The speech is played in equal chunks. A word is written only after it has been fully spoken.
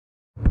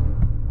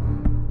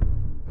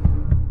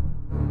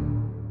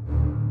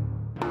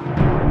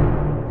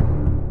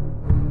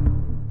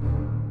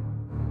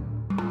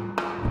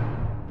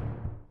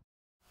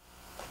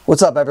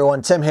What's up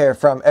everyone, Tim here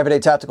from Everyday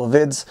Tactical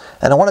Vids,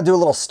 and I want to do a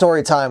little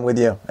story time with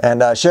you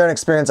and share an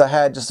experience I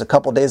had just a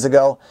couple days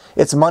ago.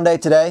 It's Monday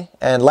today,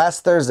 and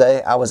last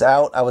Thursday I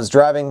was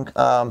driving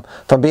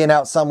from being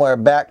out somewhere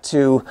back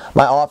to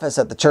my office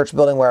at the church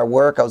building where I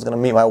work. I was going to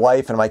meet my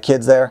wife and my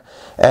kids there,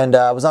 and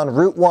I was on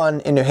Route 1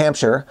 in New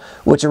Hampshire,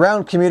 which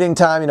around commuting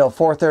time,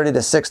 4:30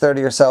 to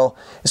 6:30 or so,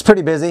 is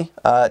pretty busy.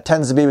 It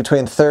tends to be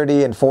between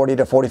 30 and 40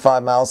 to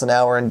 45 miles an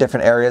hour in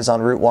different areas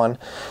on Route 1.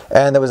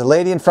 And there was a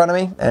lady in front of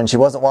me, and she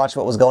wasn't watching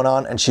what was going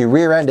on, and she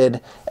rear-ended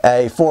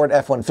a Ford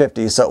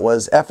F-150. So it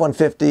was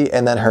F-150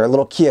 and then her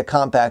little Kia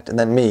Compact and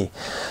then me.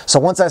 So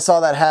once I saw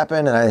that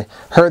happen and I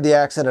heard the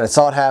accident, I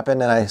saw it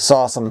happen, and I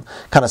saw some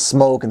kind of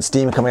smoke and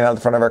steam coming out of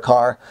the front of her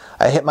car,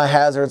 I hit my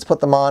hazards,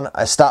 put them on,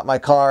 I stopped my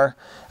car.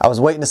 I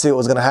was waiting to see what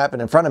was going to happen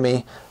in front of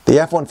me.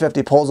 The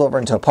F-150 pulls over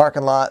into a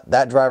parking lot.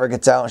 That driver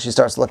gets out and she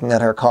starts looking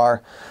at her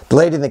car. The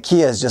lady in the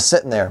Kia is just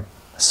sitting there.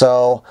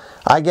 So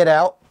I get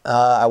out.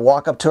 I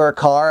walk up to her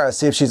car, I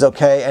see if she's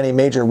okay, any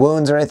major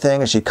wounds or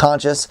anything, is she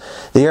conscious?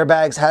 The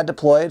airbags had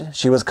deployed,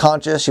 she was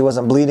conscious, she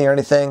wasn't bleeding or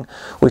anything.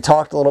 We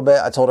talked a little bit,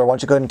 I told her, why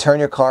don't you go ahead and turn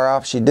your car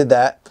off? She did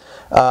that.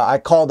 I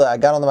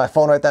got onto my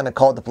phone right then and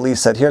called the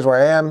police, said here's where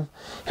I am,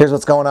 here's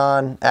what's going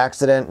on,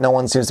 accident, no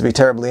one seems to be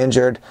terribly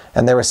injured,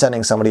 and they were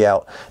sending somebody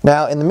out.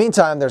 Now in the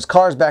meantime, there's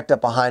cars backed up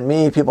behind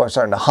me, people are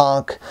starting to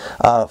honk.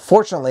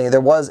 Fortunately,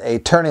 there was a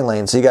turning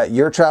lane, so you got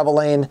your travel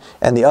lane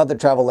and the other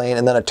travel lane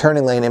and then a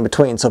turning lane in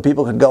between, so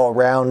people could go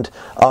around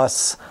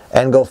us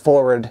and go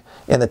forward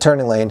in the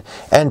turning lane.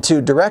 And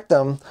to direct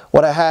them,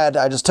 what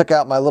I just took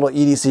out my little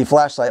EDC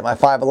flashlight, my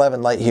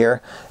 511 light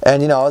here,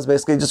 and I was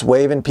basically just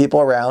waving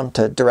people around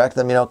to direct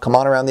them, come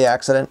on around the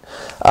accident.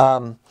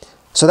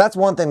 So that's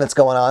one thing that's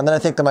going on. Then I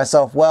think to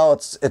myself, well,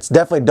 it's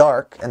definitely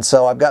dark, and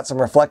so I've got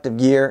some reflective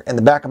gear in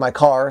the back of my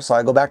car, so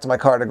I go back to my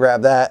car to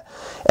grab that.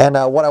 And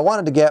what I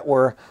wanted to get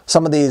were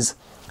some of these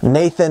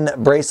Nathan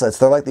bracelets.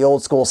 They're like the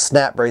old school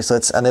snap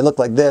bracelets, and they look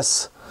like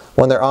this.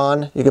 When they're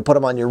on, you can put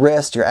them on your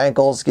wrist, your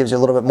ankles, gives you a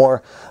little bit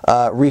more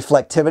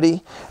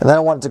reflectivity. And then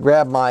I wanted to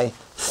grab my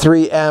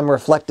 3M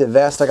reflective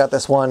vest. I got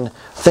this one,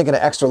 thinking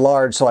of extra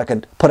large, so I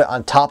could put it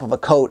on top of a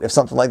coat if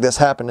something like this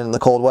happened in the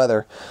cold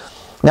weather.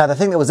 Now the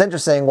thing that was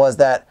interesting was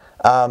that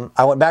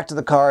I went back to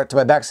the car, to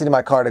my back seat of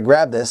my car to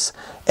grab this,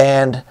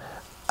 and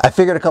I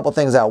figured a couple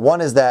things out.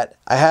 One is that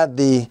I had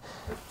the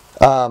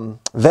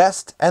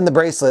vest and the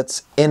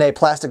bracelets in a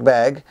plastic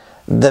bag.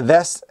 The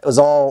vest was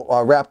all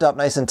wrapped up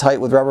nice and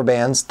tight with rubber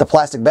bands. The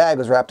plastic bag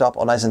was wrapped up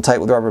all nice and tight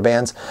with rubber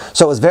bands.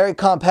 So it was very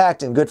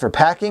compact and good for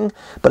packing,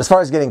 but as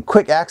far as getting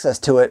quick access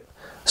to it,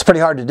 it's pretty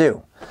hard to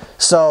do.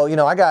 So,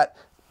 I got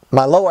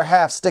my lower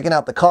half sticking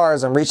out the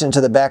cars. I'm reaching into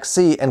the back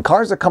seat, and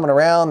cars are coming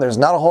around. There's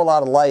not a whole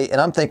lot of light,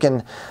 and I'm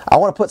thinking, I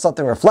want to put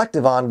something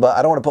reflective on, but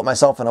I don't want to put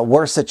myself in a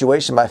worse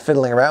situation by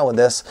fiddling around with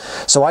this.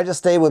 So I just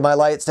stayed with my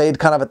light, stayed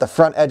kind of at the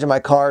front edge of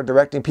my car,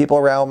 directing people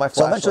around with my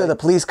flashlight. So eventually the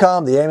police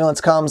come, the ambulance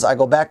comes, I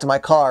go back to my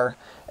car,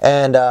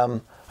 and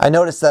I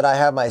noticed that I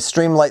have my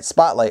Streamlight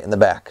spotlight in the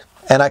back.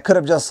 And I could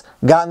have just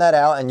gotten that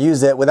out and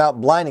used it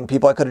without blinding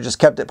people. I could have just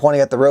kept it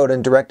pointing at the road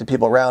and directed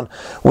people around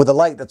with a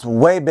light that's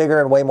way bigger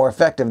and way more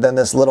effective than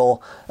this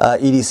little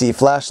EDC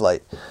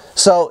flashlight.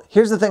 So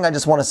here's the thing I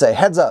just want to say,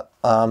 heads up.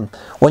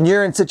 When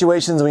you're in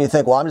situations when you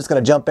think, well, I'm just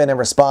going to jump in and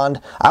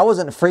respond, I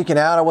wasn't freaking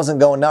out, I wasn't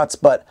going nuts,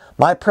 but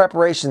my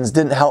preparations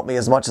didn't help me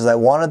as much as I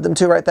wanted them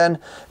to right then,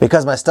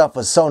 because my stuff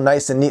was so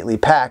nice and neatly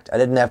packed, I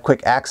didn't have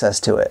quick access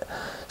to it.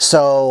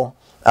 So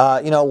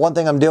one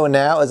thing I'm doing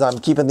now is I'm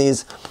keeping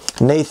these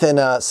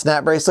Nathan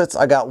snap bracelets.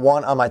 I got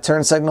one on my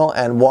turn signal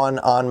and one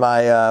on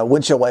my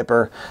windshield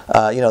wiper,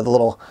 the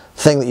little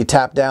thing that you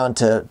tap down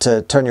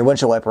to turn your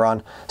windshield wiper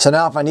on. So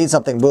now if I need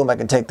something, boom, I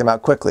can take them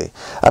out quickly.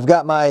 I've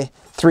got my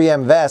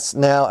 3M vest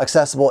now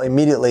accessible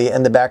immediately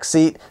in the back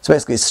seat. It's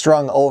basically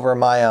strung over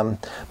my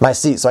my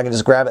seat, so I can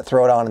just grab it,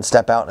 throw it on, and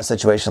step out in a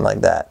situation like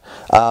that.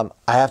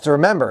 I have to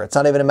remember, it's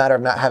not even a matter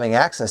of not having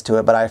access to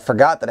it, but I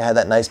forgot that I had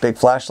that nice big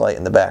flashlight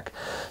in the back.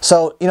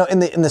 So, in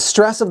the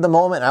stress of the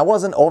moment, I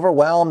wasn't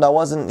overwhelmed, I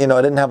wasn't,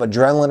 I didn't have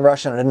adrenaline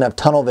rushing, I didn't have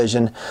tunnel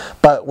vision,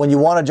 but when you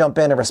want to jump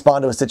in and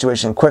respond to a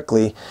situation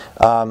quickly,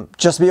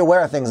 just be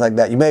aware of things like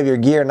that. You may have your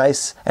gear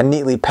nice and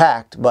neatly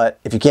packed, but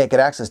if you can't get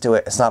access to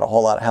it, it's not a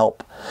whole lot of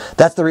help.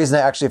 That's the reason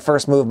I actually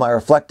first moved my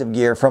reflective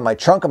gear from my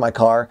trunk of my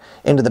car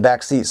into the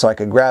back seat so I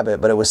could grab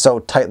it, but it was so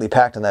tightly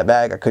packed in that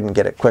bag I couldn't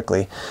get it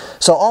quickly.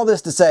 So all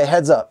this to say,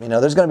 heads up,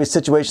 there's going to be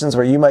situations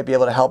where you might be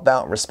able to help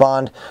out and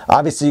respond.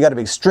 Obviously you got to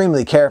be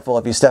extremely careful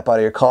if you step out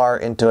of your car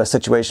into a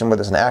situation where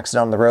there's an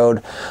accident on the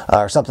road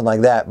or something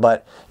like that.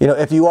 But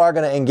if you are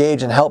going to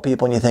engage and help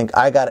people and you think,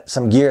 I got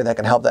some gear that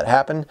can help that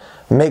happen,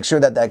 make sure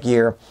that that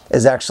gear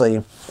is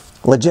actually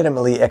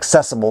legitimately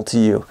accessible to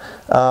you.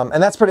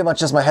 And that's pretty much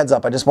just my heads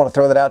up. I just want to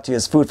throw that out to you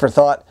as food for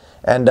thought.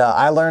 And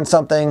I learned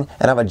something,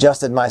 and I've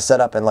adjusted my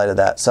setup in light of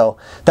that. So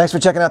thanks for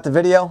checking out the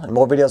video, and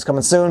more videos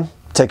coming soon.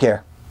 Take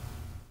care.